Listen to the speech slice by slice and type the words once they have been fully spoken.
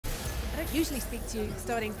don't usually speak to you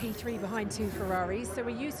starting P3 behind two Ferraris, so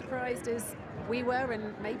were you surprised as we were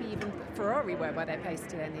and maybe even Ferrari were by their pace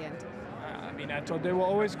today in the end? I mean, I thought they were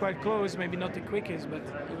always quite close, maybe not the quickest, but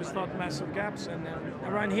it was not massive gaps. And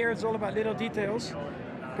around here, it's all about little details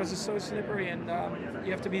because it's so slippery, and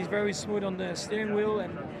you have to be very smooth on the steering wheel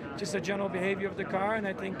and just the general behavior of the car. And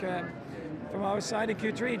I think from our side in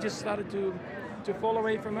Q3, it just started to fall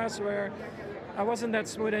away from us, where I wasn't that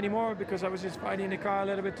smooth anymore because I was just fighting the car a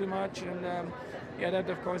little bit too much, and yeah, that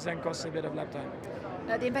of course then cost a bit of lap time.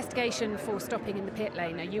 The investigation for stopping in the pit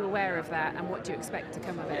lane, are you aware of that, and what do you expect to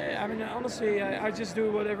come of it? I mean, honestly, I just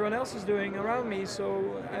do what everyone else is doing around me,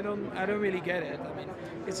 so I don't really get it. I mean,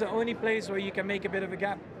 it's the only place where you can make a bit of a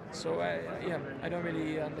gap, so yeah, I don't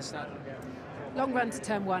really understand. Long run to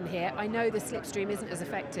turn one here. I know the slipstream isn't as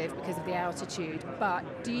effective because of the altitude,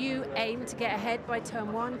 but do you aim to get ahead by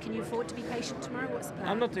turn one? Can you afford to be patient tomorrow? What's the plan?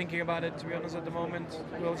 I'm not thinking about it, to be honest, at the moment.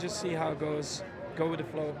 We'll just see how it goes. Go with the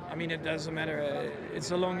flow. I mean, it doesn't matter.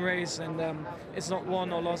 It's a long race, and it's not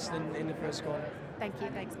won or lost in the first corner. Thank you.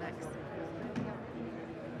 Thanks, Max.